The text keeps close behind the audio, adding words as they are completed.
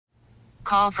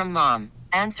Call from mom.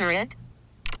 Answer it.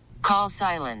 Call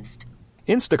silenced.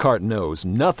 Instacart knows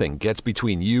nothing gets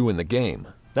between you and the game.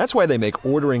 That's why they make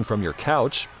ordering from your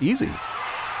couch easy.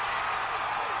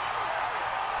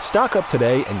 Stock up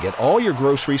today and get all your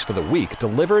groceries for the week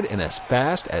delivered in as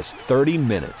fast as 30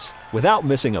 minutes without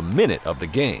missing a minute of the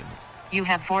game. You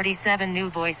have 47 new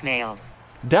voicemails.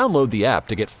 Download the app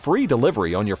to get free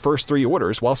delivery on your first 3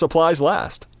 orders while supplies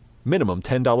last. Minimum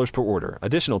 $10 per order.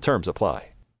 Additional terms apply.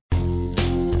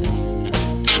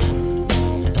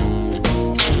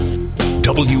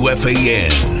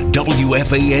 WFAN,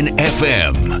 WFAN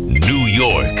FM, New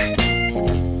York.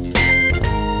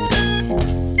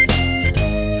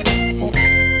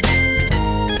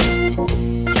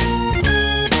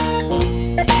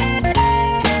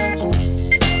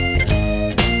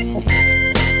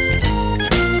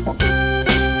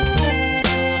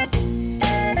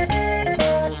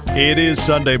 It is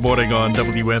Sunday morning on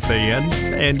WFAN,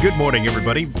 and good morning,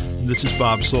 everybody. This is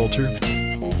Bob Salter.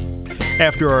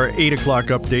 After our 8 o'clock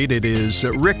update, it is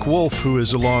Rick Wolf who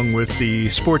is along with the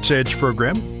Sports Edge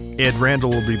program. Ed Randall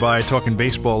will be by talking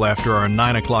baseball after our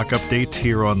 9 o'clock update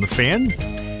here on The Fan.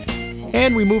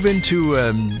 And we move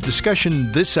into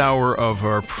discussion this hour of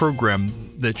our program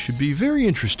that should be very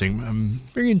interesting. I'm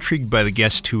very intrigued by the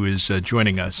guest who is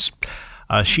joining us.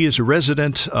 She is a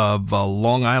resident of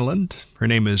Long Island. Her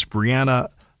name is Brianna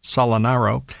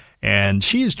Solanaro, and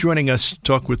she is joining us to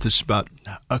talk with us about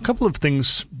a couple of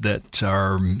things that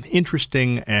are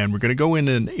interesting, and we're going to go in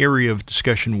an area of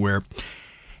discussion where,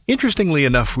 interestingly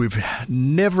enough, we've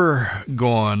never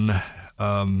gone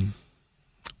on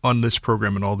this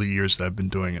program in all the years that I've been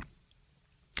doing it.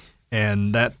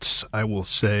 And that, I will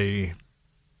say,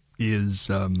 is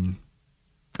a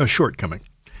shortcoming.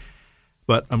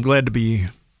 But I'm glad to be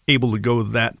able to go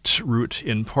that route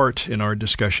in part in our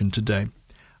discussion today.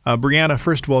 Brianna,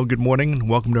 first of all, good morning and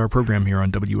welcome to our program here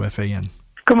on WFAN.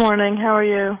 Good morning. How are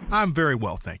you? I'm very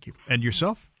well, thank you. And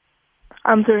yourself?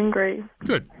 I'm doing great.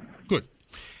 Good.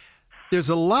 There's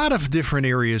a lot of different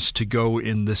areas to go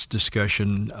in this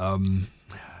discussion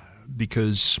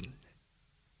because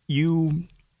you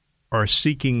are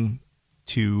seeking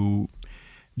to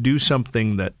do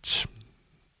something that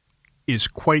is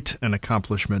quite an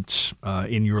accomplishment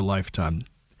in your lifetime.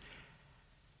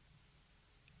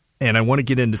 And I want to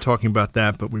get into talking about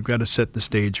that, but we've got to set the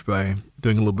stage by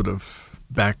doing a little bit of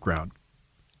background.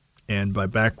 And by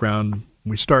background,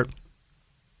 we start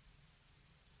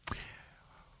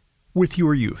with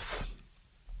your youth.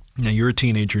 Now, you're a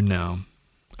teenager now.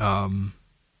 At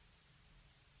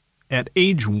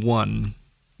age 1,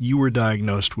 you were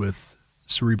diagnosed with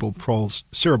cerebral palsy.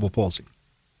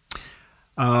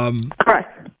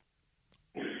 Correct.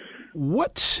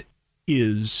 What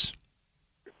is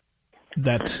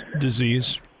that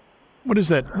disease? What is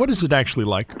that? What is it actually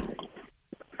like?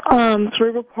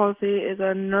 Cerebral palsy is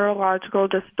a neurological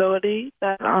disability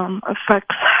that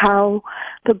affects how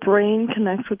the brain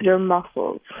connects with your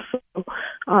muscles. So,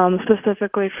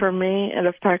 specifically for me, it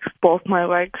affects both my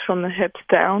legs from the hips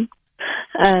down,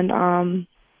 and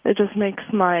it just makes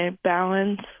my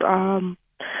balance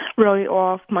really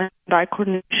off. My eye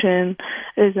coordination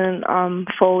isn't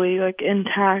fully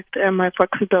intact, and my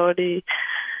flexibility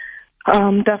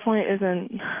definitely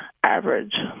isn't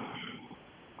average.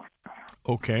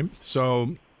 Okay,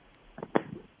 so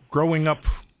growing up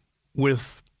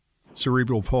with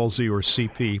cerebral palsy or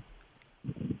CP,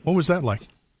 what was that like?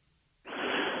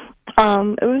 It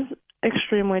was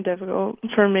extremely difficult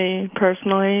for me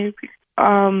personally.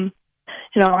 I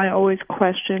always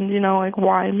questioned,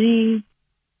 why me?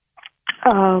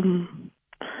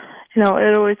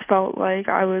 It always felt like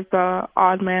I was the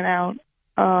odd man out,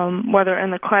 whether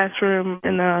in the classroom,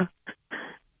 in the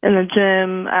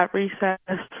gym, at recess.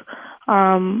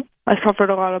 I suffered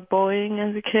a lot of bullying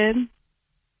as a kid.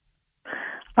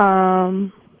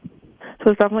 So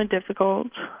it's definitely difficult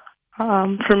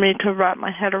for me to wrap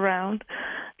my head around.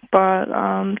 But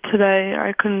today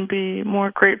I couldn't be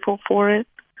more grateful for it.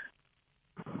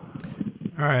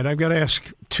 All right, I've got to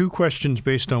ask 2 questions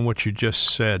based on what you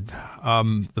just said.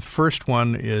 The first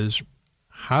one is,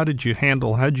 how did you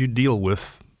deal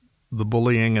with the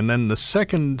bullying? And then the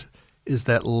second is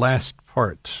that last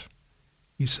part.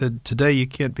 You said today you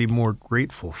can't be more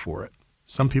grateful for it.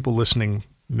 Some people listening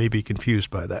may be confused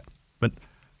by that. But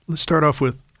let's start off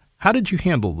with, how did you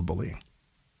handle the bullying?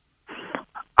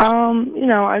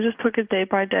 I just took it day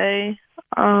by day.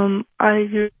 I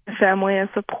used my family as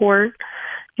support,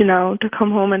 to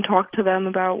come home and talk to them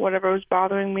about whatever was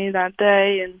bothering me that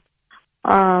day.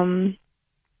 And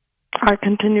I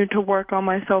continued to work on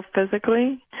myself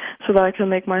physically so that I can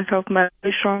make myself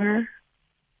mentally stronger.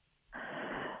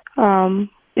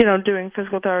 doing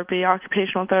physical therapy,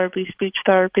 occupational therapy, speech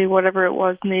therapy, whatever it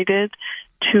was needed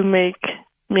to make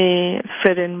me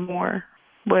fit in more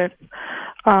with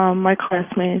my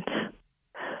classmates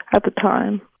at the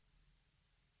time.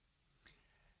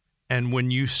 And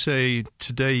when you say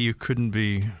today you couldn't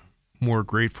be more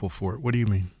grateful for it, what do you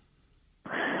mean?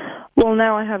 Well,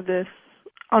 now I have this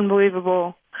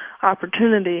unbelievable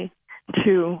opportunity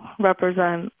to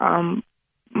represent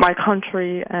my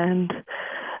country and,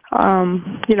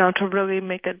 to really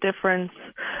make a difference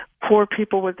for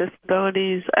people with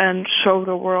disabilities and show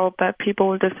the world that people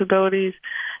with disabilities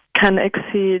can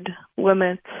exceed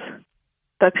limits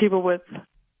that people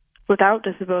without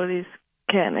disabilities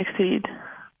can't exceed.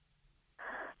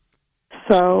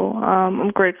 So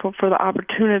I'm grateful for the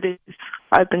opportunities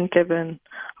I've been given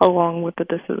along with the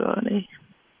disability.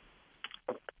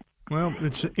 Well,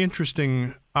 it's an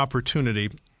interesting opportunity.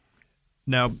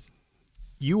 Now,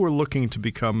 you were looking to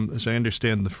become, as I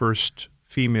understand, the first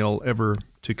female ever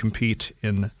to compete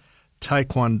in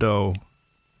Taekwondo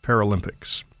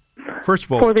Paralympics. First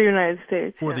of all, for the United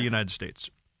States. For the United States.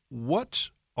 What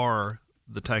are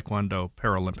the Taekwondo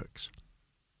Paralympics?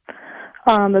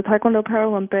 The Taekwondo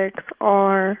Paralympics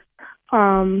are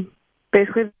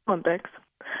basically the Olympics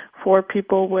for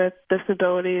people with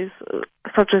disabilities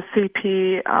such as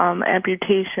CP,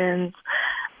 amputations.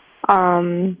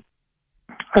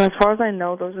 And as far as I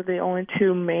know, those are the only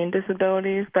two main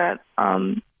disabilities that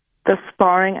the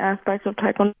sparring aspect of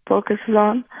Taekwondo focuses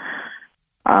on.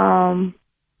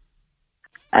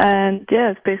 And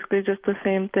yeah, it's basically just the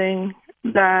same thing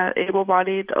that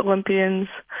able-bodied Olympians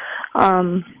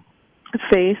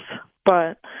face,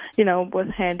 but, with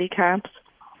handicaps.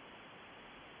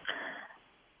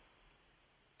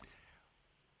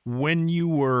 When you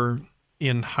were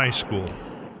in high school,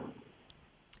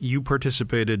 you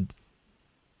participated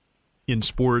in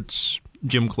sports,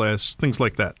 gym class, things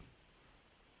like that?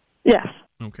 Yes.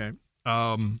 Okay.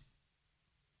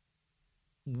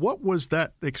 What was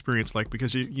that experience like?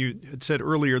 Because you had said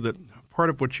earlier that part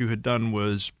of what you had done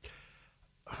was,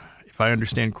 if I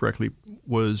understand correctly,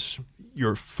 was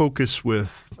your focus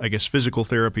with, I guess, physical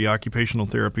therapy, occupational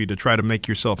therapy to try to make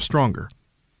yourself stronger.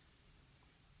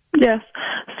 Yes.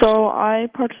 So I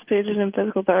participated in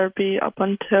physical therapy up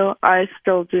until I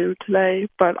still do today,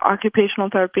 but occupational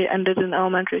therapy ended in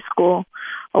elementary school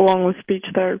along with speech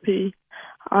therapy.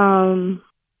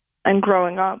 And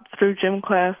growing up through gym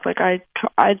class,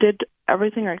 I did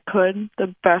everything I could,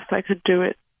 the best I could do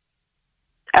it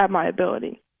at my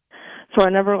ability. So I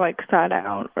never sat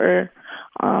out or,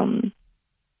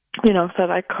 said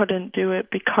I couldn't do it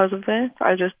because of this.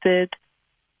 I just did.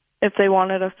 If they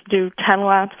wanted us to do 10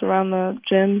 laps around the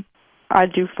gym,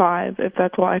 I'd do 5 if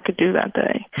that's all I could do that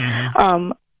day.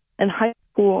 Mm-hmm. In high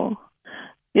school,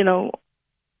 it was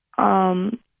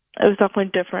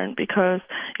definitely different because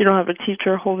you don't have a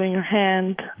teacher holding your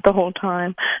hand the whole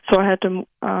time. So I had to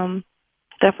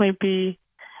definitely be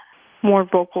more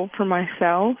vocal for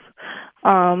myself.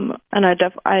 And I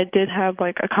did have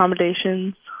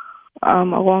accommodations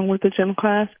along with the gym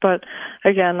class, but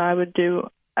again, I would do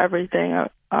everything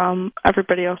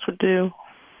everybody else would do.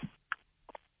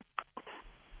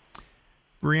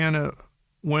 Brianna,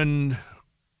 when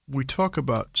we talk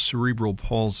about cerebral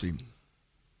palsy,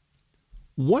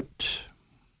 what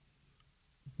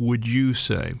would you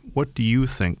say, what do you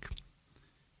think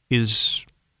is,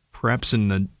 perhaps in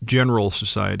the general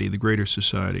society, the greater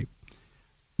society,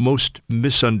 most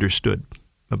misunderstood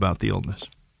about the illness?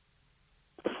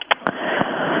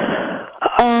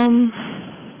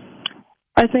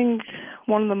 I think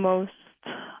one of the most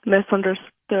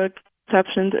misunderstood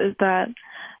conceptions is that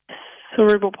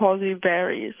cerebral palsy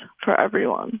varies for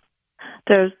everyone.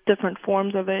 There's different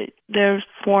forms of it. There's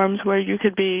forms where you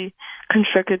could be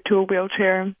constricted to a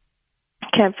wheelchair,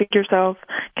 can't feed yourself,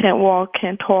 can't walk,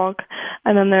 can't talk.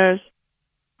 And then there's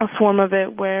a form of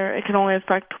it where it can only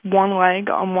affect one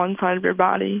leg on one side of your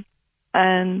body.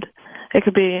 And it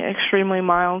could be extremely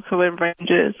mild, so it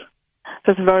ranges.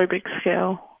 There's a very big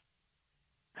scale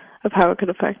of how it could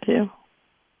affect you.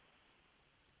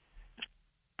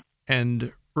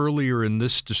 And earlier in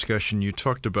this discussion, you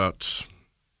talked about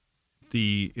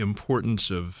the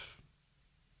importance of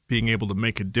being able to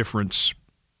make a difference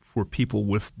for people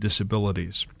with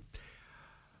disabilities.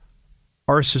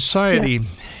 Our society,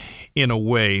 in a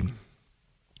way,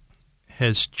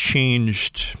 has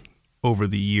changed over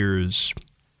the years.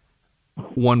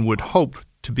 One would hope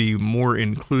to be more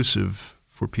inclusive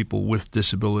for people with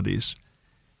disabilities.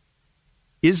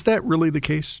 Is that really the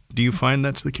case? Do you find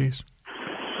that's the case?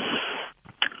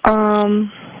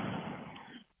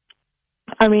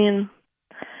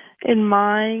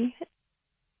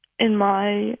 in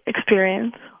my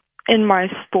experience, in my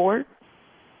sport,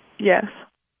 yes.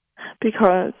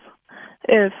 Because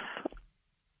if,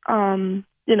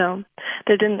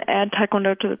 they didn't add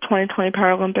Taekwondo to the 2020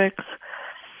 Paralympics,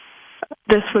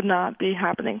 this would not be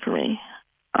happening for me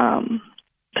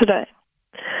today.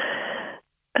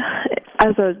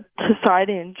 As a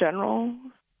society in general,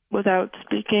 without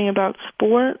speaking about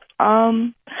sport,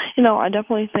 I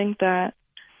definitely think that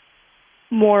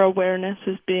more awareness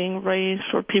is being raised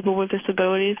for people with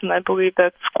disabilities, and I believe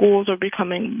that schools are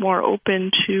becoming more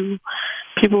open to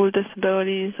people with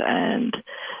disabilities, and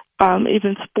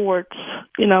even sports,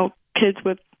 kids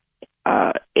with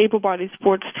able-bodied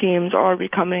sports teams are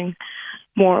becoming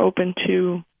more open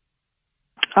to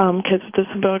kids with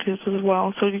disabilities as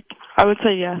well. So I would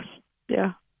say yes,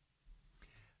 yeah.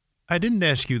 I didn't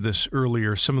ask you this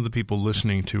earlier. Some of the people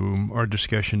listening to our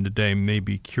discussion today may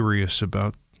be curious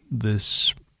about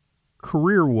this.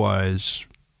 Career-wise,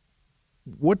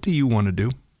 what do you want to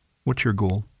do? What's your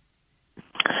goal?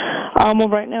 Well,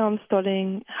 right now I'm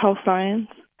studying health science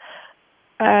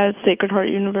at Sacred Heart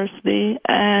University,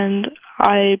 and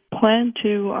I plan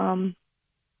to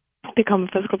become a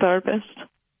physical therapist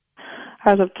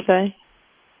as of today.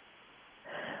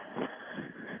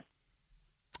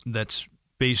 That's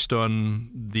based on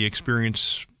the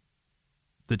experience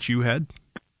that you had?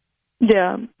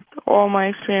 Yeah, all my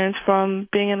experience from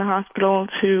being in the hospital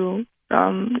to,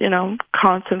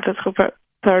 constant physical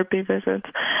therapy visits.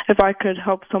 If I could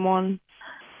help someone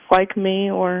like me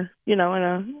or, in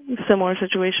a similar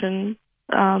situation,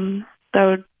 that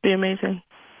would be amazing.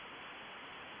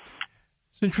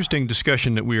 It's an interesting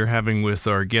discussion that we are having with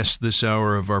our guests this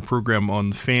hour of our program on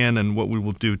the Fan, and what we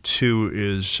will do, too,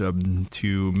 is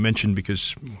to mention,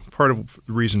 because part of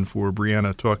the reason for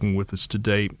Brianna talking with us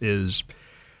today is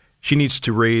she needs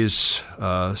to raise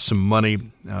some money.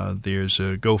 There's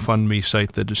a GoFundMe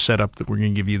site that is set up that we're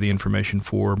going to give you the information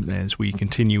for as we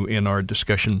continue in our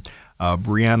discussion.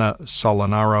 Brianna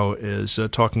Solanaro is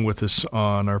talking with us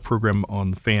on our program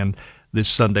on the Fan this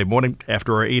Sunday morning.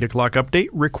 After our 8 o'clock update,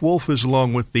 Rick Wolf is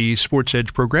along with the Sports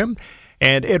Edge program,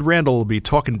 and Ed Randall will be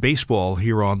talking baseball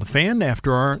here on the Fan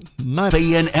after our 9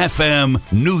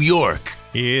 FAN-FM, New York.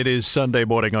 It is Sunday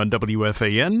morning on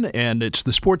WFAN, and it's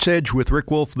the Sports Edge with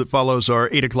Rick Wolf that follows our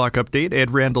 8 o'clock update.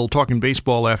 Ed Randall talking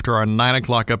baseball after our 9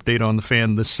 o'clock update on the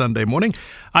Fan this Sunday morning.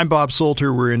 I'm Bob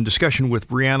Salter. We're in discussion with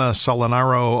Brianna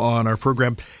Solanaro on our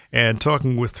program and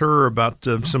talking with her about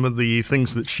some of the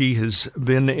things that she has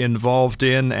been involved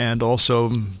in, and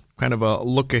also kind of a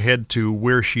look ahead to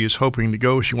where she is hoping to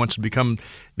go. She wants to become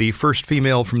the first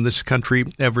female from this country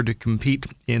ever to compete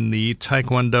in the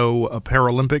Taekwondo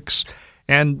Paralympics.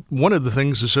 And one of the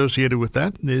things associated with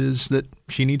that is that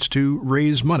she needs to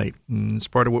raise money. And it's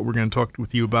part of what we're going to talk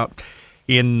with you about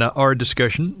in our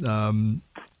discussion.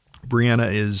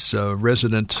 Brianna is a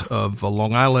resident of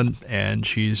Long Island, and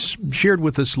she's shared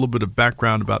with us a little bit of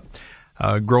background about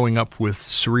growing up with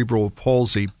cerebral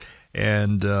palsy,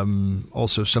 and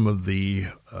also some of the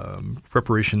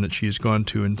preparation that she's gone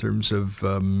to in terms of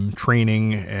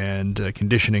training and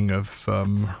conditioning of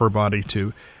her body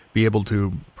to be able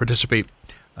to participate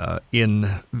in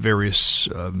various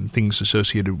things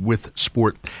associated with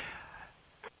sport.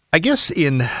 I guess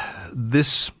in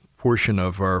this portion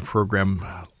of our program,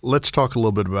 let's talk a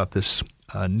little bit about this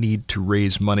need to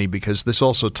raise money, because this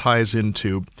also ties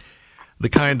into the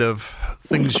kind of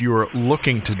things you're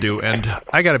looking to do. And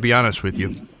I got to be honest with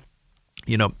you,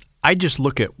 I just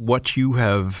look at what you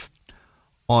have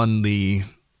on the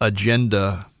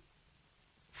agenda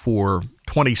for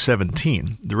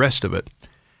 2017, the rest of it,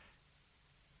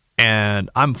 and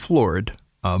I'm floored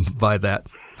by that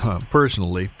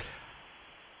personally.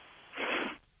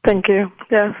 Thank you.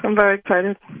 Yes, I'm very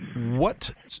excited.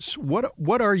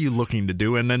 What are you looking to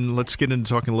do? And then let's get into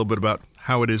talking a little bit about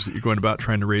how it is that you're going about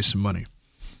trying to raise some money.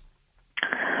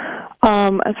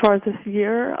 As far as this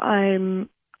year, I'm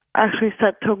actually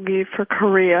set to leave for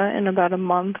Korea in about a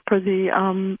month for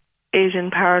the Asian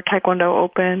Para Taekwondo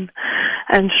Open,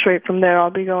 and straight from there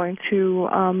I'll be going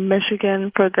to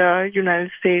Michigan for the United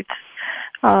States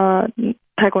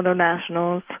Taekwondo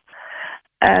Nationals.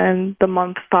 And the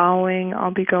month following,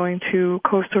 I'll be going to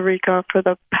Costa Rica for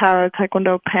the Para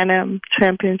Taekwondo Pan Am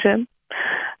Championship.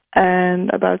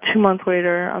 And about 2 months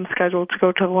later, I'm scheduled to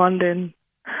go to London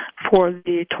for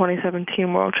the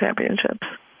 2017 World Championships.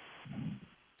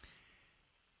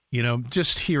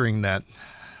 Just hearing that,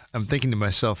 I'm thinking to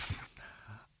myself,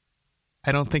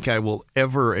 I don't think I will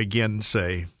ever again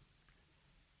say,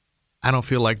 I don't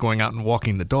feel like going out and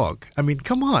walking the dog. I mean,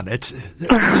 come on. This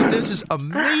is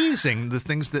amazing, the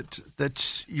things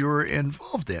that you're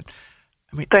involved in.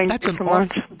 I mean, Thank that's you so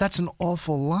much. That's an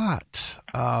awful lot.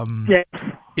 Yes.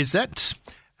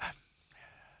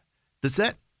 Does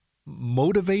that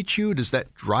motivate you? Does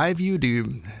that drive you?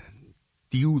 Do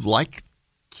you like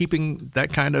keeping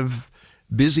that kind of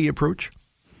busy approach?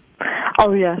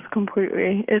 Oh, yes,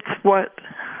 completely. It's what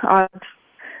I've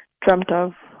dreamt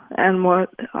of and what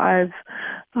I've,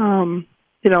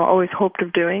 always hoped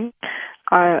of doing.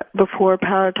 Before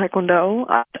para taekwondo,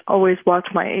 I always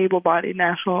watched my able-bodied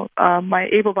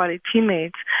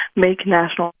teammates make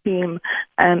national team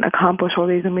and accomplish all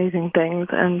these amazing things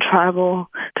and travel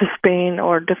to Spain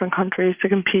or different countries to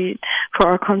compete for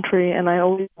our country. And I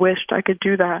always wished I could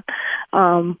do that.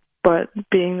 But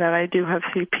being that I do have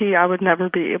CP, I would never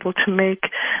be able to make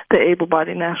the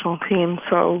able-bodied national team.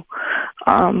 So,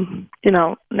 now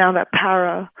that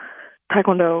para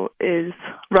taekwondo is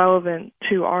relevant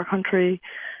to our country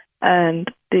and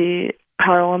the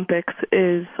Paralympics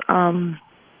is,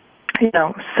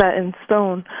 set in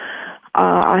stone,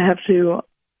 I have to,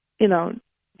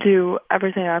 do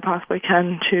everything I possibly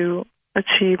can to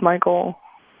achieve my goal.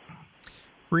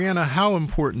 Brianna, how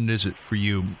important is it for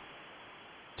you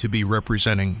to be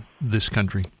representing this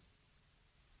country?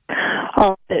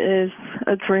 Oh, it is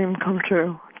a dream come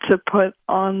true to put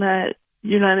on that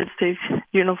United States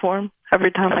uniform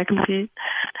every time I compete.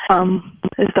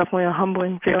 It's definitely a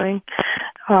humbling feeling.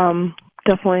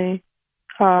 Definitely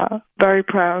very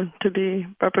proud to be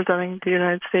representing the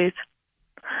United States.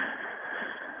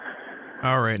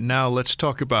 All right, now let's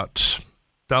talk about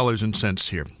dollars and cents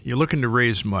here. You're looking to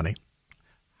raise money.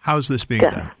 How's this being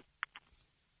done?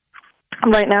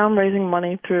 Right now I'm raising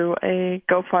money through a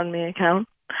GoFundMe account,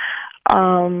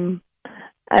 and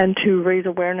to raise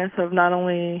awareness of not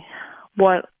only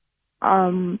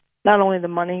the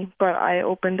money, but I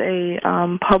opened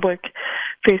a public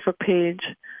Facebook page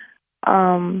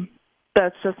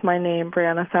that's just my name,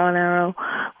 Brianna Salinaro,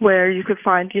 where you could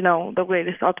find, the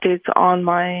latest updates on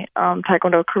my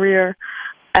Taekwondo career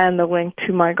and the link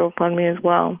to my GoFundMe as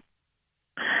well.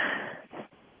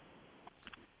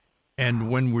 And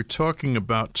when we're talking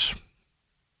about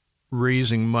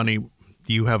raising money,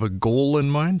 do you have a goal in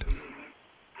mind?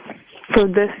 So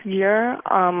this year,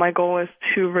 my goal is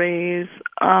to raise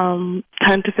 $10,000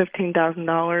 to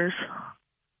 $15,000.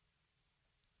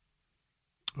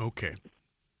 Okay.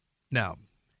 Now,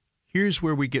 here's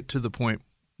where we get to the point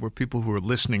where people who are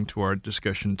listening to our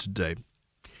discussion today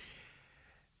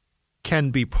can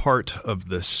be part of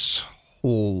this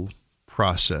whole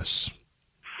process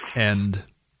and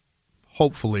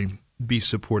hopefully be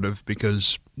supportive,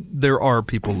 because there are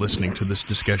people listening to this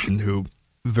discussion who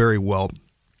very well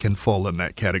can fall in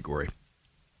that category.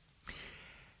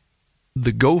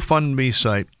 The GoFundMe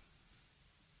site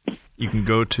you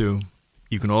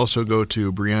can also go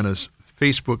to Brianna's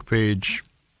Facebook page,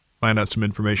 find out some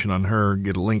information on her,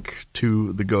 get a link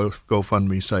to the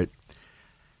GoFundMe site.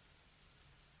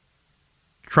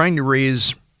 Trying to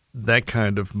raise that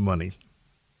kind of money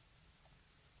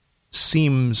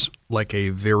seems like a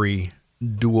very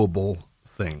doable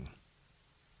thing.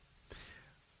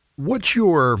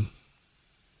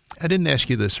 I didn't ask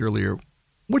you this earlier.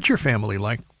 What's your family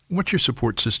like? What's your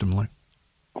support system like?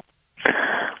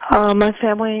 My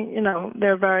family,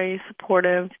 they're very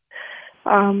supportive.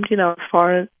 As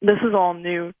far as this is all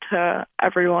new to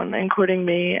everyone, including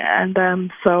me and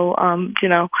them. So,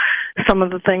 some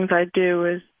of the things I do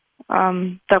is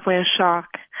definitely a shock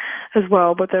as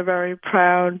well, but they're very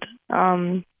proud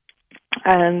and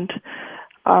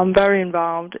very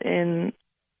involved in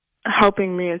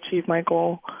helping me achieve my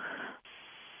goal.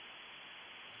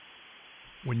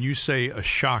 When you say a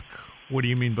shock, what do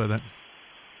you mean by that?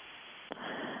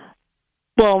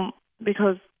 Well,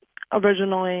 because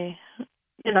originally,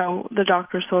 the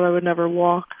doctors thought I would never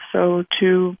walk. So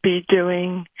to be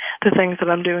doing the things that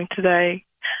I'm doing today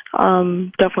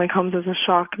definitely comes as a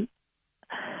shock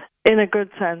in a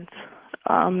good sense,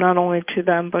 not only to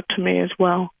them, but to me as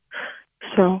well.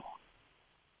 So.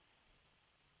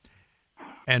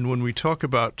 And when we talk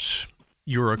about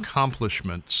your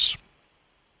accomplishments,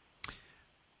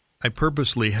 I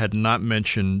purposely had not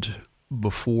mentioned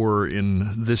before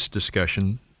in this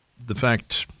discussion the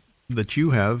fact that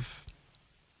you have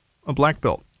a black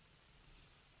belt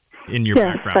in your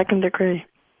background. Second degree.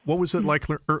 What was it like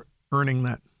earning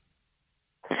that?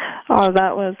 Oh,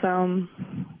 that was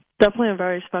definitely a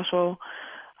very special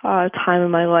time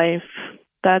in my life.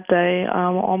 That day,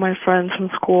 all my friends from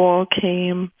school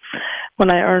came when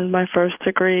I earned my first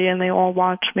degree, and they all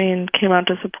watched me and came out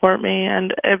to support me.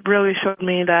 And it really showed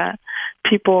me that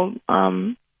people,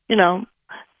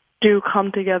 do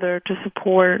come together to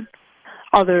support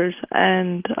others.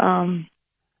 And,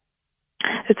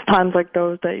 it's times like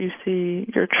those that you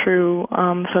see your true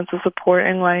sense of support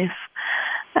in life.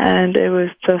 And it was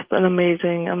just an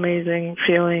amazing, amazing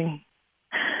feeling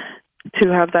to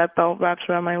have that belt wrapped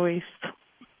around my waist.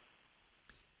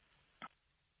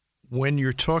 When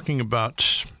you're talking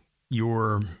about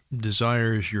your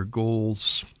desires, your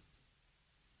goals,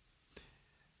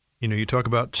 you talk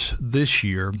about this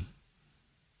year,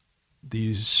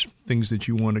 these things that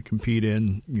you want to compete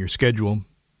in, your schedule.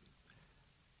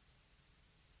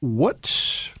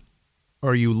 What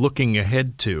are you looking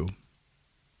ahead to,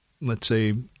 let's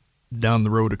say, down the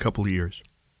road a couple of years,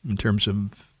 in terms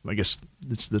of, I guess,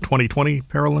 it's the 2020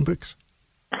 Paralympics?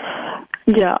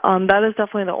 Yeah, that is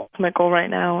definitely the ultimate goal right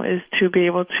now, is to be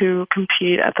able to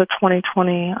compete at the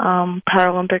 2020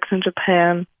 Paralympics in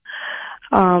Japan.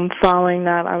 Following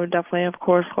that, I would definitely, of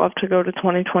course, love to go to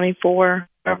 2024,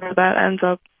 wherever that ends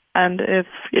up. And if,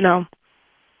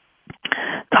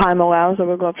 time allows, I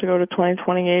would love to go to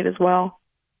 2028 as well.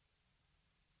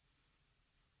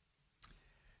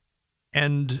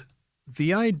 And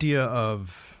the idea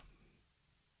of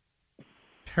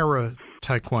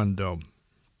para-taekwondo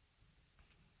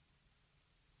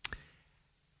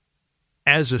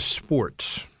as a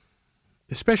sport,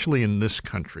 especially in this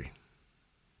country,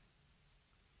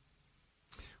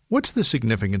 what's the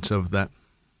significance of that?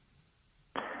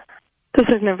 The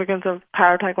significance of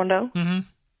para-taekwondo? Mm-hmm.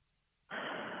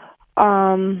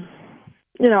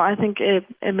 I think it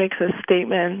makes a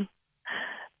statement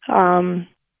to,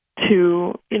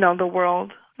 the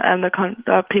world and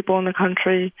the people in the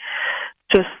country,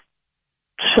 just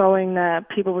showing that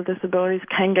people with disabilities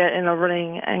can get in a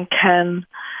ring and can,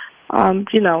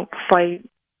 fight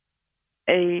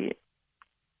a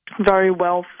very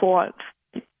well fought,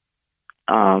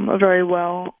 a very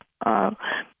well,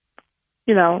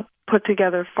 put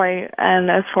together fight. And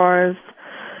as far as,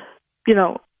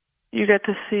 you get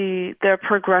to see their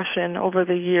progression over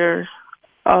the years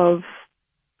of,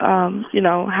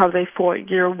 how they fought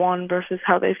year one versus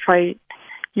how they fight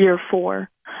year 4,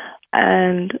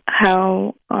 and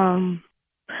how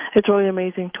it's really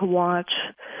amazing to watch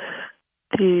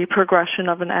the progression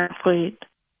of an athlete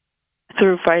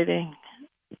through fighting.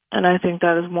 And I think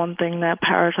that is one thing that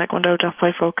para-taekwondo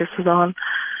definitely focuses on.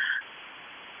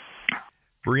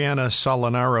 Brianna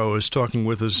Solinaro is talking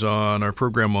with us on our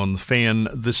program on The Fan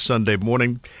this Sunday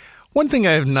morning. One thing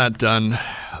I have not done,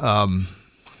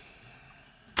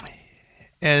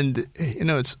 and,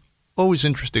 it's always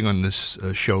interesting on this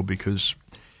show, because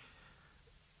the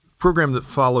program that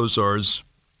follows ours,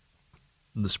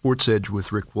 The Sports Edge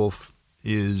with Rick Wolf,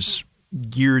 is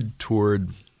geared toward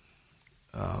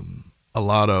a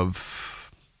lot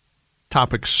of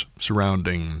topics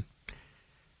surrounding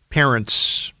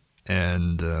parents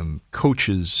and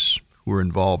coaches who are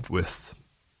involved with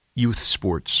youth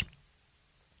sports.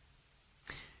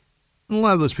 And a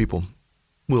lot of those people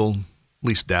will at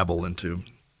least dabble into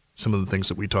some of the things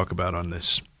that we talk about on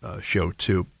this show,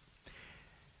 too.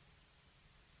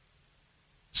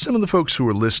 Some of the folks who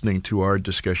are listening to our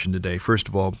discussion today, first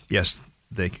of all, yes,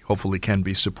 they hopefully can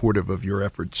be supportive of your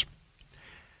efforts.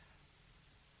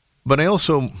 But I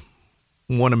also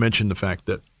want to mention the fact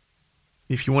that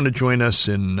if you want to join us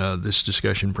in this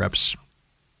discussion, perhaps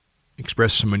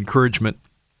express some encouragement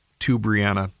to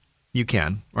Brianna, you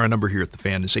can. Our number here at The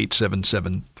Fan is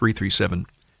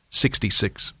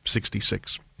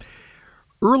 877-337-6666.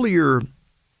 Earlier,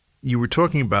 you were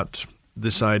talking about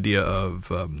this idea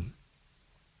of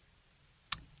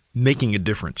making a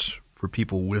difference for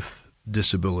people with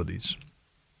disabilities.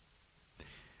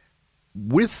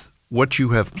 With what you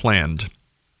have planned,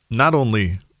 not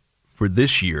only for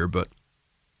this year, but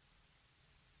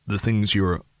the things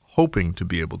you're hoping to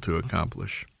be able to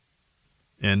accomplish.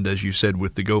 And as you said,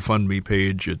 with the GoFundMe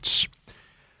page, it's,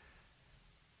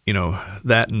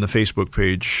 that and the Facebook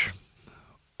page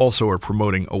also are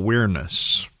promoting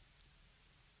awareness.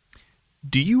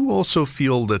 Do you also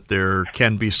feel that there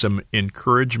can be some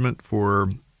encouragement for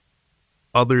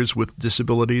others with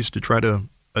disabilities to try to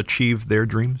achieve their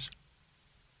dreams?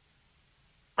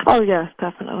 Oh, yes,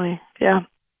 definitely. Yeah,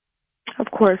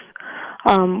 of course.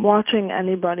 Watching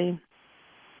anybody,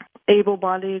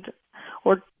 able-bodied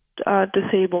or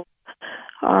disabled,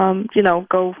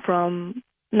 go from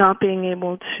not being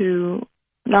able to,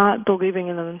 not believing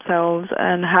in themselves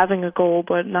and having a goal,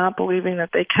 but not believing that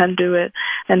they can do it,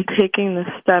 and taking the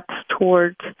steps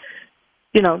towards,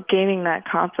 gaining that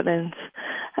confidence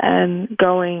and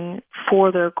going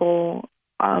for their goal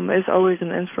is always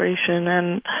an inspiration.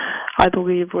 And I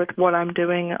believe with what I'm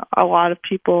doing, a lot of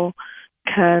people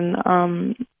can,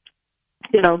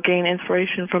 gain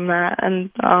inspiration from that. And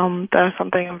that's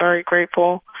something I'm very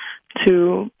grateful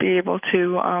to be able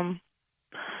to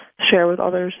share with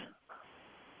others.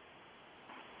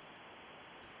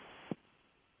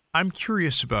 I'm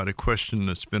curious about a question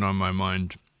that's been on my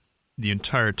mind the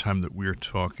entire time that we're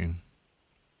talking.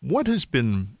 What has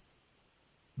been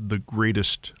the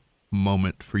greatest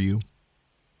moment for you?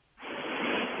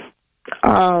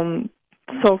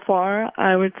 So far,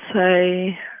 I would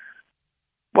say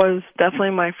was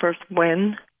definitely my first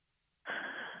win.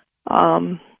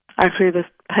 Actually, this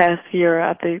past year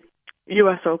at the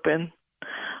U.S. Open,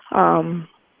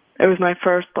 it was my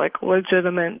first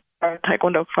legitimate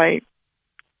Taekwondo fight.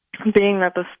 Being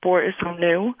that the sport is so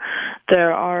new,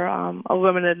 there are a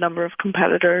limited number of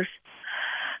competitors.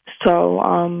 So,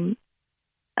 and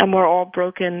we're all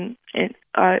broken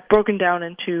down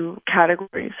into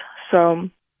categories. So,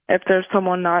 if there's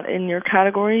someone not in your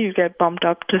category, you get bumped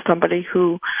up to somebody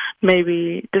who may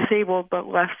be disabled but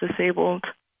less disabled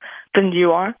than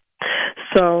you are.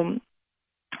 So,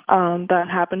 that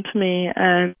happened to me,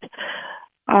 and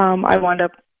I wound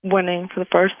up winning for the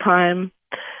first time.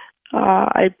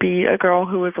 I beat a girl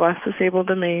who was less disabled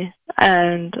than me,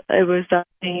 and it was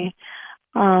definitely,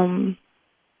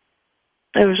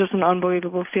 it was just an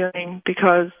unbelievable feeling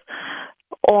because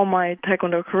all my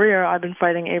Taekwondo career, I've been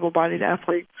fighting able-bodied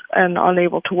athletes and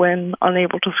unable to win,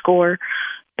 unable to score,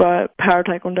 but Para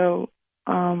Taekwondo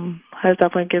has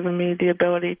definitely given me the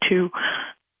ability to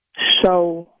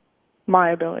show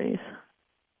my abilities.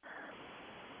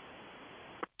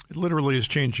 It literally has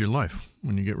changed your life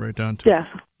when you get right down to it. Yes,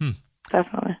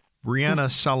 definitely. Brianna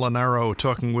Salanaro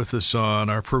talking with us on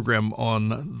our program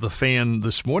on The Fan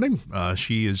this morning.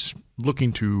 She is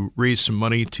looking to raise some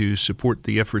money to support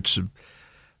the efforts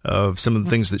of some of the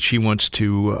things that she wants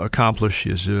to accomplish. She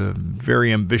has a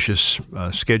very ambitious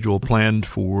schedule planned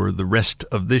for the rest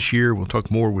of this year. We'll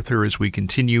talk more with her as we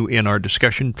continue in our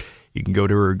discussion. You can go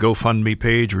to her GoFundMe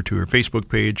page or to her Facebook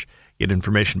page, get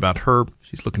information about her.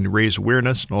 She's looking to raise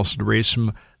awareness and also to raise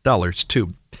some dollars,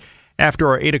 too. After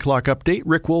our 8 o'clock update,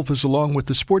 Rick Wolf is along with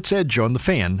the Sports Edge on The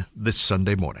Fan this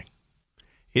Sunday morning.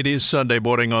 It is Sunday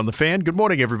morning on The Fan. Good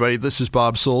morning, everybody. This is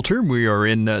Bob Salter. We are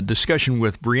in discussion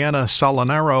with Brianna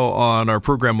Salanaro on our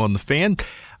program on The Fan.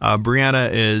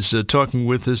 Brianna is talking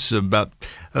with us about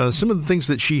some of the things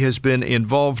that she has been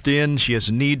involved in. She has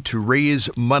a need to raise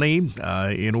money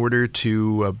in order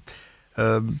to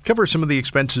cover some of the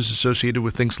expenses associated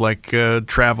with things like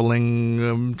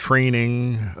traveling,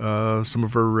 training, some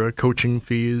of her coaching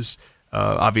fees,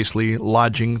 obviously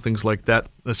lodging, things like that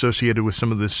associated with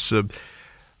some of this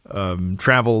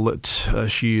travel that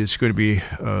she is going to be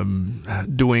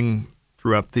doing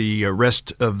throughout the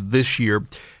rest of this year.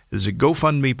 There's a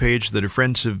GoFundMe page that her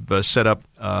friends have set up.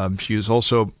 She is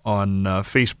also on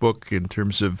Facebook in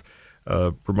terms of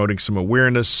promoting some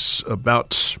awareness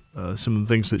about some of the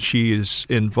things that she is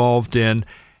involved in,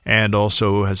 and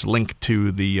also has a link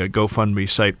to the GoFundMe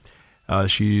site.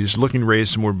 She's looking to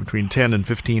raise somewhere between $10,000 and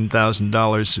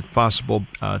 $15,000, if possible,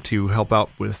 to help out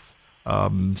with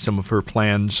some of her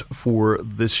plans for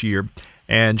this year.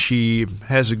 And she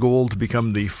has a goal to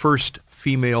become the first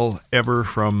female ever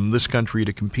from this country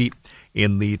to compete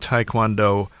in the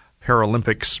Taekwondo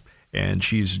Paralympics. And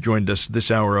she's joined us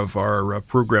this hour of our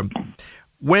program.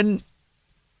 When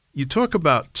you talk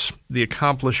about the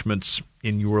accomplishments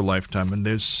in your lifetime, and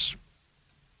there's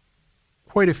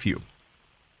quite a few,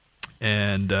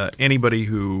 and anybody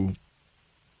who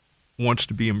wants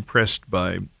to be impressed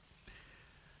by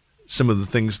some of the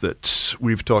things that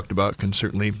we've talked about can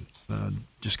certainly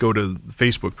just go to the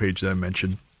Facebook page that I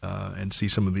mentioned and see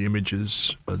some of the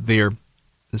images there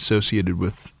associated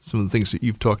with some of the things that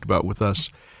you've talked about with us.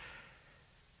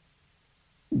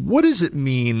 What does it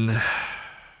mean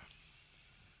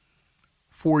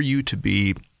for you to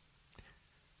be,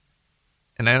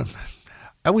 and I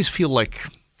always feel like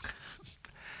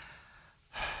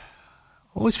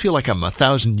I'm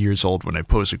 1,000 years old when I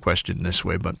pose a question this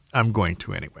way, but I'm going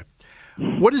to anyway.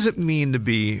 What does it mean to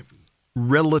be,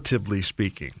 relatively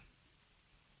speaking,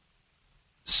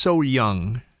 so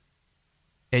young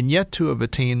and yet to have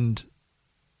attained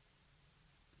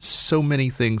so many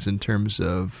things in terms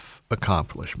of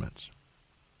accomplishments?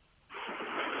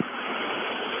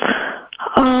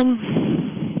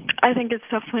 I think it's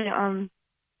definitely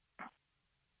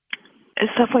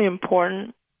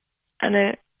important, and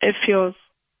it feels,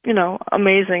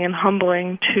 amazing and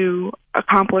humbling to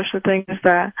accomplish the things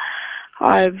that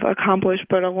I've accomplished.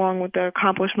 But along with the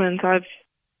accomplishments, I've,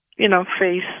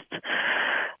 faced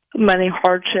many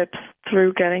hardships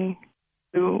through getting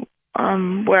to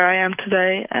where I am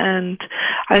today. And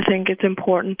I think it's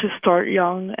important to start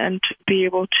young and to be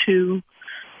able to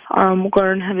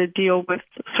learn how to deal with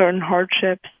certain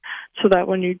hardships so that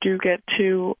when you do get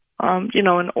to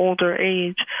an older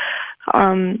age,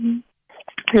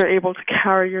 you're able to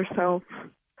carry yourself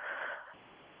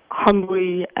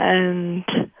humbly and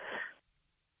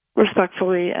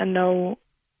respectfully and know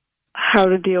how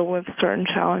to deal with certain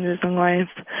challenges in life.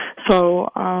 So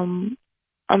I'm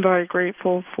very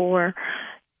grateful for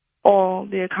all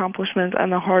the accomplishments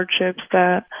and the hardships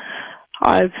that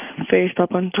I've faced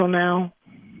up until now.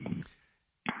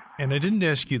 And I didn't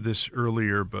ask you this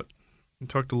earlier, but we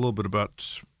talked a little bit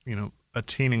about,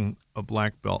 attaining a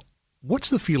black belt. What's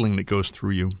the feeling that goes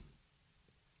through you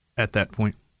at that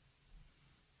point?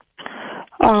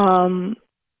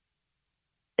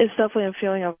 It's definitely a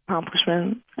feeling of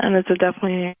accomplishment, and it's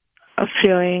definitely a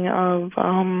feeling of,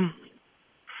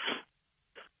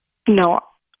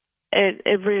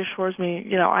 it reassures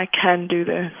me, I can do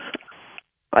this.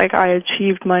 Like, I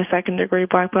achieved my second-degree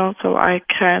black belt, so I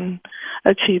can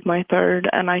achieve my third,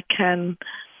 and I can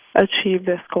achieve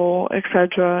this goal,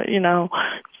 etc.,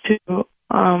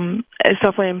 it's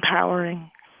definitely empowering.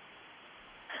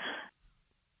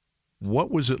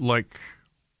 What was it like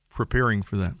preparing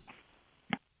for that?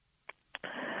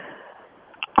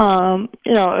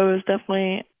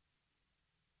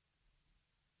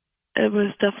 It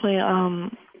was definitely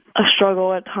a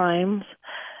struggle at times,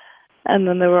 and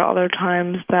then there were other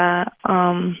times that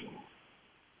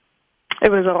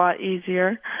it was a lot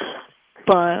easier.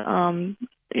 But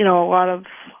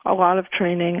a lot of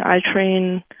training. I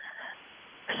train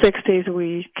 6 days a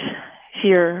week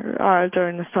here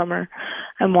during the summer,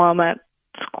 and while I'm at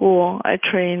school, I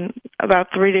train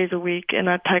about 3 days a week in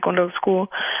a Taekwondo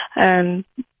school and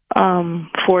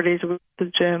 4 days a week at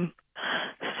the gym.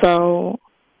 So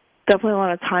definitely a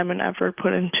lot of time and effort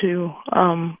put into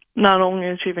not only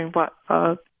achieving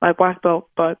my black belt,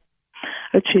 but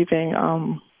achieving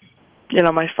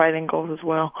my fighting goals as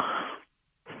well.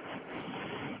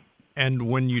 And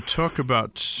when you talk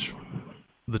about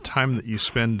the time that you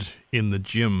spend in the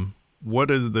gym, what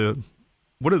are the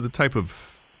type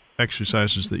of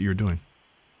exercises that you're doing?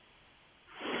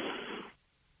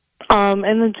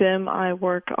 In the gym, I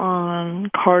work on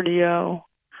cardio.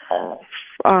 So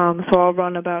I'll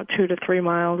run about 2 to 3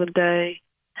 miles a day,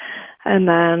 and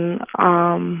then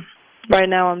right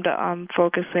now I'm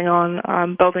focusing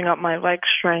on building up my leg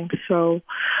strength. So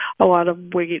a lot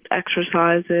of weight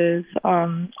exercises,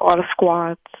 a lot of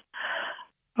squats,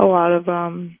 a lot of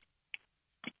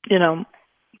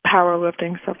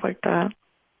powerlifting, stuff like that.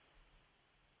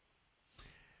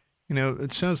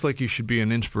 It sounds like you should be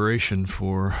an inspiration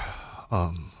for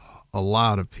a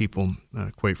lot of people,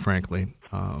 quite frankly,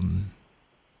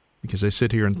 because I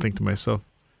sit here and think to myself,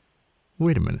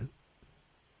 wait a minute,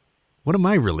 what am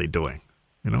I really doing?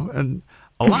 And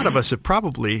a lot of us have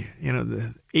probably,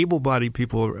 the able-bodied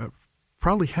people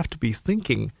probably have to be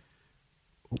thinking,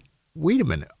 wait a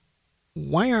minute,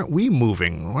 why aren't we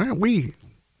moving? Why aren't we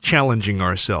challenging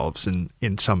ourselves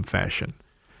in some fashion?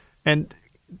 And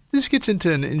this gets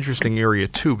into an interesting area,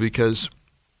 too, because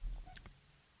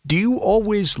do you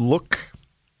always look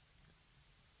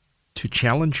to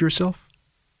challenge yourself?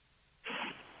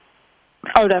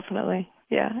 Oh, definitely.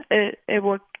 Yeah.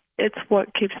 It's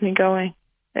what keeps me going,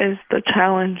 is the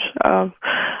challenge of,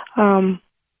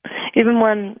 even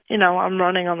when, I'm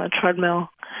running on the treadmill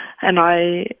and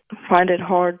I find it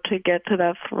hard to get to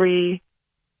that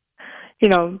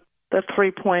the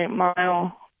 3-point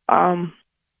mile,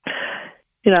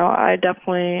 I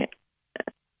definitely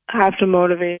have to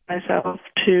motivate myself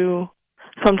to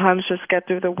sometimes just get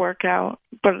through the workout,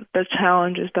 but the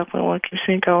challenge is definitely what keeps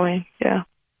me going, yeah.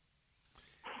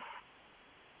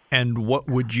 And what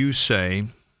would you say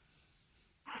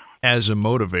as a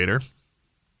motivator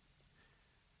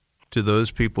to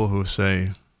those people who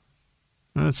say,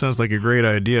 well, that sounds like a great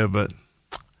idea, but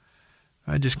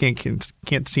I just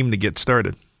can't seem to get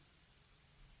started?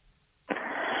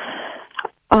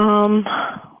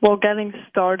 Well, getting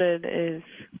started is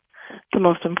the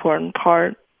most important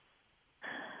part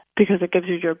because it gives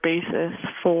you your basis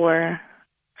for,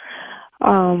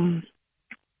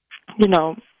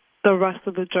 the rest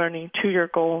of the journey to your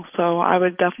goal. So I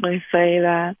would definitely say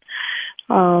that,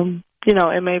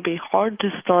 it may be hard to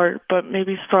start, but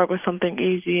maybe start with something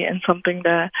easy and something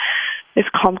that is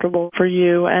comfortable for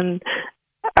you. And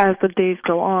as the days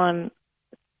go on,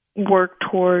 work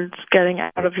towards getting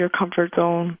out of your comfort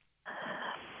zone.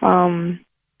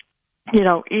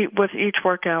 Eat with each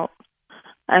workout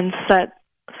and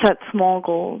set small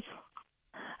goals.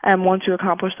 And once you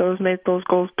accomplish those, make those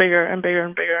goals bigger and bigger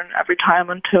and bigger and every time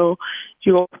until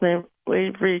you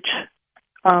ultimately reach,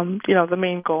 the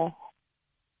main goal.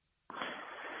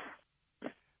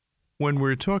 When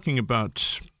we're talking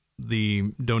about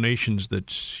the donations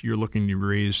that you're looking to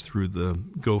raise through the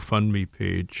GoFundMe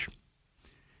page,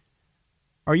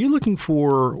 are you looking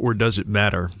for, or does it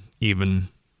matter even,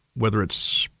 whether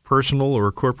it's personal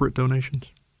or corporate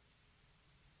donations?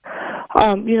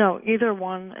 Either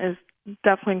one is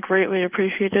definitely greatly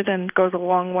appreciated and goes a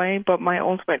long way, but my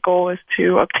ultimate goal is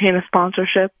to obtain a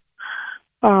sponsorship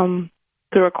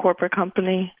through a corporate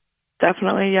company.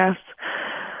 Definitely, yes.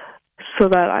 So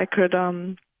that I could,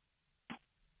 so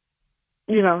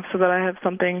that I have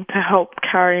something to help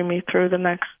carry me through the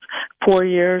next 4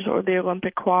 years, or the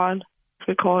Olympic quad, as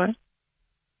we call it.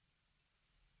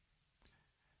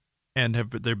 And have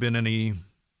there been any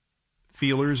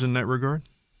feelers in that regard?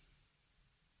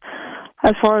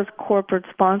 As far as corporate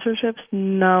sponsorships,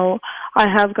 no. I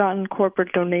have gotten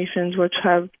corporate donations, which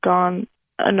have gone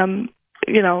a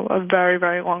very,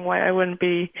 very long way. I wouldn't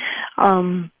be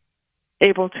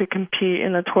able to compete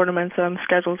in the tournaments that I'm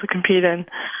scheduled to compete in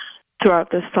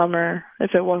throughout this summer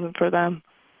if it wasn't for them.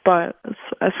 But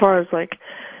as far as like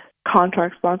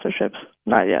contract sponsorships,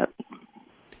 not yet.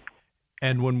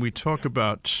 And when we talk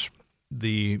about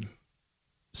the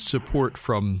support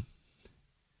from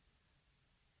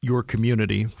your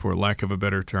community, for lack of a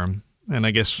better term, and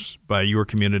I guess by your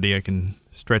community I can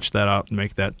stretch that out and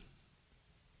make that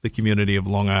the community of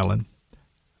Long Island.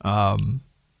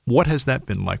 What has that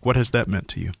been like? What has that meant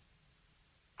to you?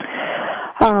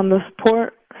 The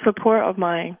support of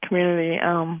my community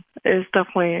is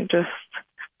definitely just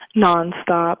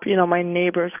nonstop. My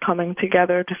neighbors coming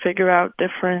together to figure out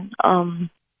different,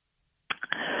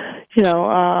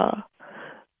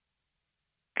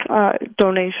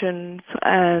 donations,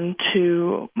 and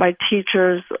to my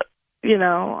teachers,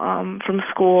 from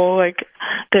school. Like,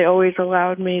 they always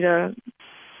allowed me to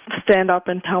stand up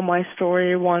and tell my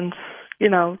story once,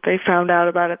 they found out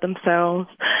about it themselves.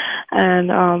 And,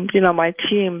 my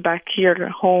team back here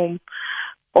at home,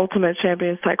 Ultimate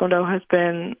Champions Taekwondo, has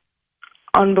been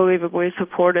unbelievably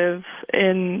supportive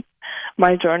in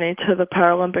my journey to the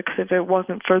Paralympics. If it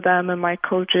wasn't for them and my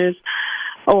coaches,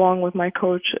 along with my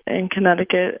coach in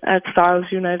Connecticut at Styles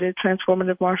United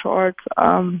Transformative Martial Arts,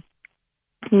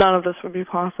 none of this would be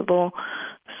possible.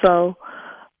 So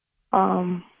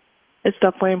it's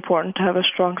definitely important to have a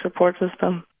strong support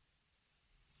system.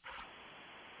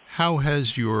 How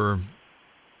has your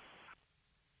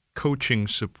coaching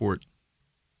support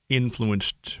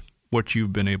influenced what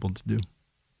you've been able to do?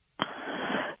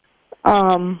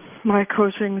 My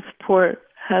coaching support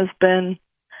has been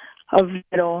a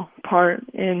vital part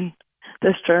in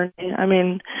this journey. I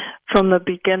mean, from the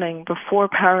beginning, before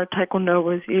Para Taekwondo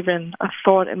was even a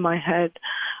thought in my head,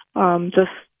 just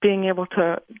being able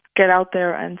to get out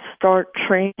there and start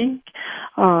training.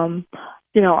 I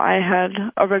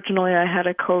had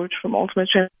a coach from Ultimate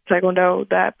Champions Taekwondo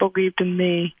that believed in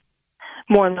me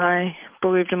more than I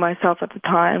believed in myself at the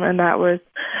time, and that was,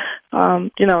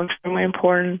 extremely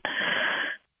important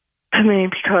to me,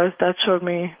 because that showed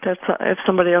me that if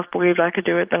somebody else believed I could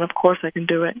do it, then of course I can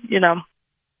do it,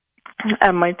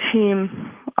 And my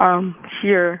team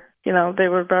here, they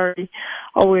were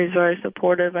always very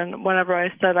supportive, and whenever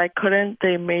I said I couldn't,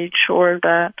 they made sure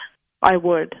that I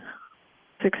would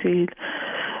succeed.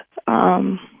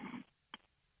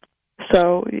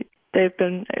 So they've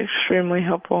been extremely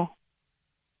helpful.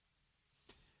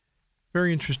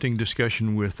 Very interesting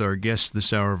discussion with our guest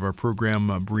this hour of our program,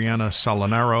 Brianna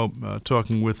Solinaro,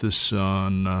 talking with us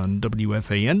on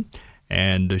WFAN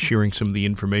and sharing some of the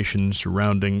information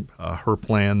surrounding her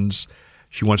plans.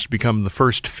 She wants to become the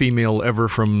first female ever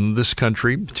from this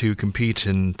country to compete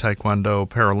in Taekwondo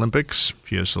Paralympics.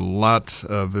 She has a lot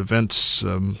of events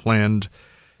planned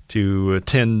to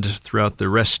attend throughout the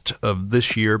rest of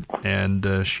this year,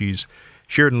 and she's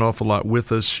shared an awful lot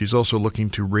with us. She's also looking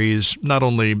to raise not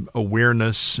only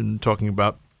awareness and talking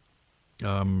about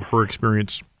her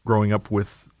experience growing up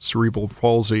with cerebral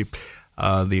palsy,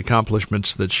 the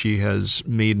accomplishments that she has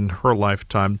made in her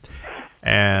lifetime,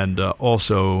 and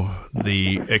also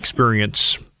the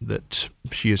experience that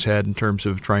she has had in terms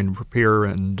of trying to prepare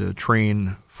and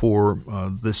train for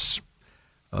this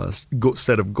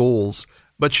set of goals.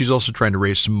 But she's also trying to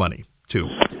raise some money, too,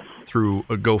 through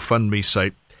a GoFundMe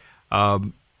site.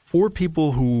 For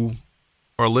people who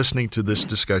are listening to this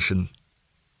discussion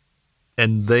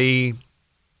and they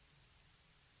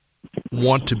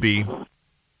want to be,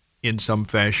 in some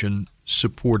fashion,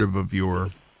 supportive of your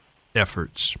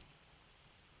efforts,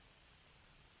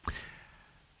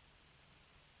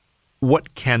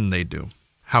 what can they do?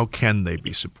 How can they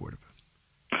be supportive?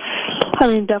 I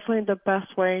mean, definitely the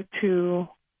best way to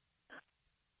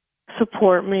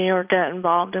support me or get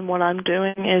involved in what I'm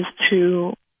doing is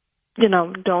to,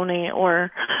 donate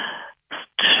or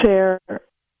share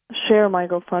my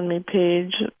GoFundMe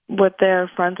page with their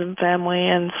friends and family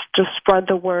and just spread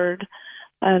the word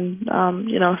and,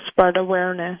 spread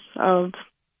awareness of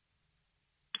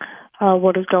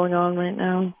what is going on right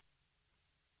now.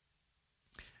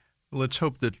 Let's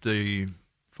hope that the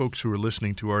folks who are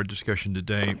listening to our discussion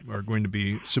today are going to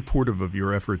be supportive of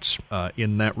your efforts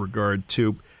in that regard,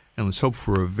 too. And let's hope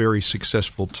for a very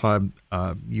successful time.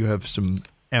 You have some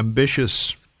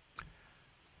ambitious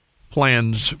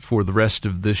plans for the rest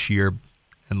of this year,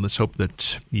 and let's hope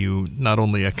that you not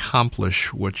only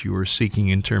accomplish what you are seeking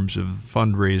in terms of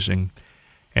fundraising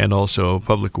and also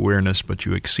public awareness, but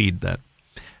you exceed that.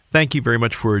 Thank you very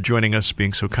much for joining us,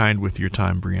 being so kind with your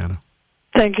time, Brianna.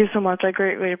 Thank you so much. I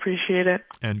greatly appreciate it.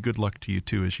 And good luck to you,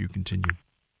 too, as you continue.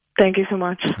 Thank you so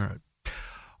much. All right.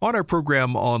 On our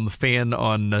program on The Fan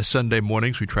on Sunday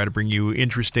mornings, we try to bring you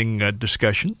interesting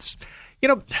discussions. You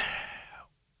know,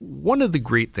 one of the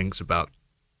great things about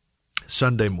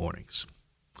Sunday mornings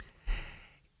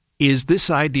is this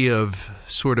idea of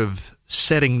sort of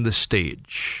setting the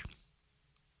stage.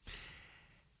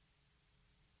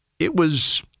 It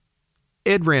was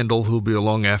Ed Randall, who'll be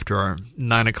along after our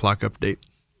 9 o'clock update.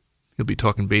 He'll be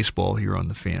talking baseball here on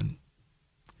The Fan,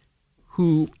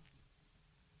 who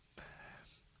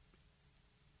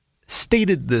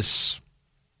stated this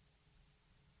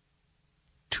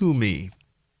to me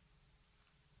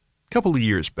a couple of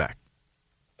years back.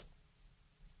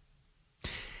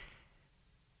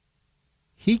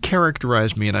 He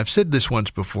characterized me, and I've said this once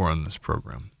before on this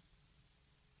program,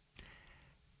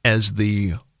 as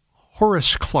the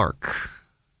Horace Clarke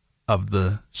of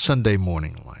the Sunday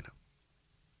morning lineup.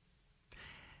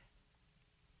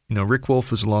 You know, Rick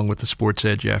Wolf is along with the Sports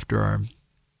Edge after our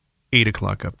 8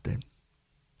 o'clock update.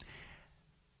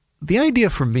 The idea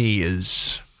for me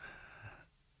is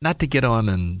not to get on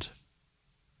and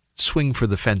swing for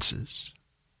the fences,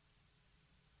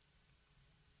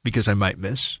 because I might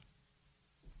miss,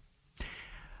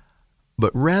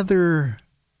 but rather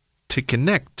to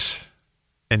connect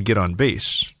and get on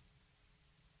base.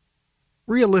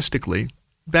 Realistically,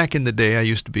 back in the day, I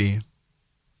used to be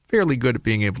fairly good at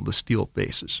being able to steal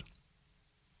bases.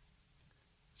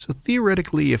 So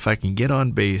theoretically, if I can get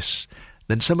on base,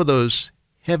 then some of those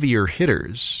heavier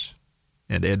hitters,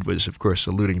 and Ed was, of course,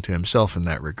 alluding to himself in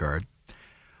that regard,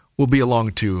 will be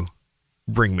along to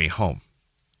bring me home.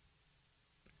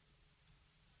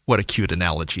 What a cute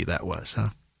analogy that was, huh?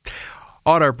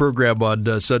 On our program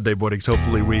on Sunday mornings,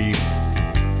 hopefully we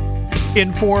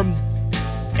inform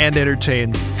and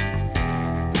entertain,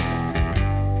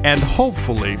 and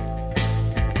hopefully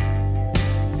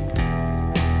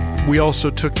we also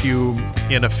took you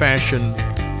in a fashion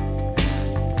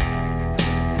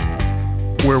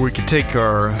where we could take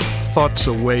our thoughts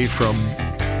away from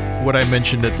what I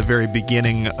mentioned at the very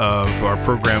beginning of our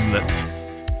program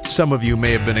that some of you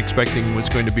may have been expecting was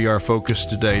going to be our focus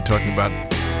today, talking about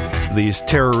these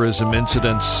terrorism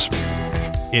incidents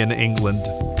in England.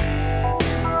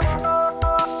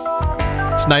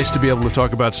 It's nice to be able to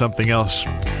talk about something else.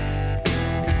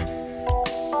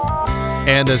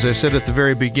 And as I said at the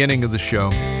very beginning of the show,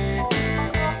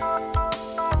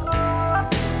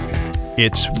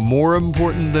 it's more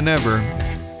important than ever.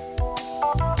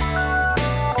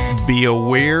 Be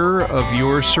aware of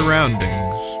your surroundings.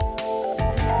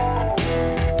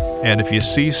 And if you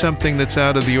see something that's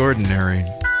out of the ordinary,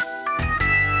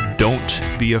 don't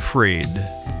be afraid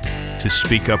to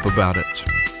speak up about it.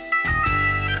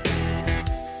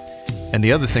 And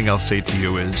the other thing I'll say to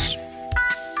you is,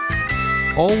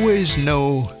 always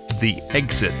know the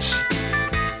exit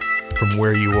from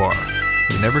where you are.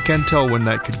 You never can tell when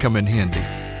that could come in handy.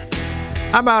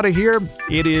 I'm out of here.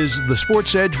 It is the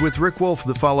Sports Edge with Rick Wolf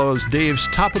that follows Dave's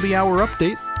top of the hour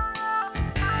update.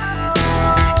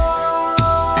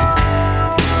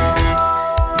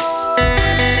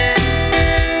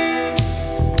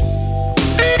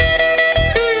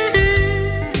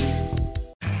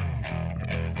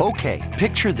 Okay,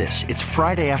 picture this. It's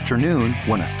Friday afternoon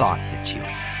when a thought hits you.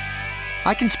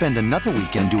 I can spend another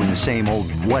weekend doing the same old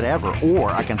whatever,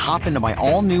 or I can hop into my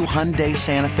all-new Hyundai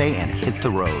Santa Fe and hit the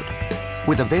road.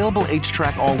 With available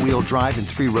H-Track all-wheel drive and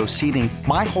 3-row seating,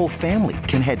 my whole family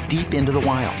can head deep into the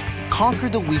wild. Conquer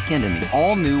the weekend in the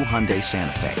all-new Hyundai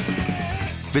Santa Fe.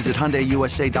 Visit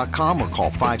HyundaiUSA.com or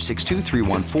call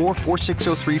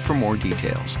 562-314-4603 for more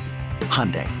details.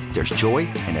 Hyundai, there's joy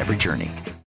in every journey.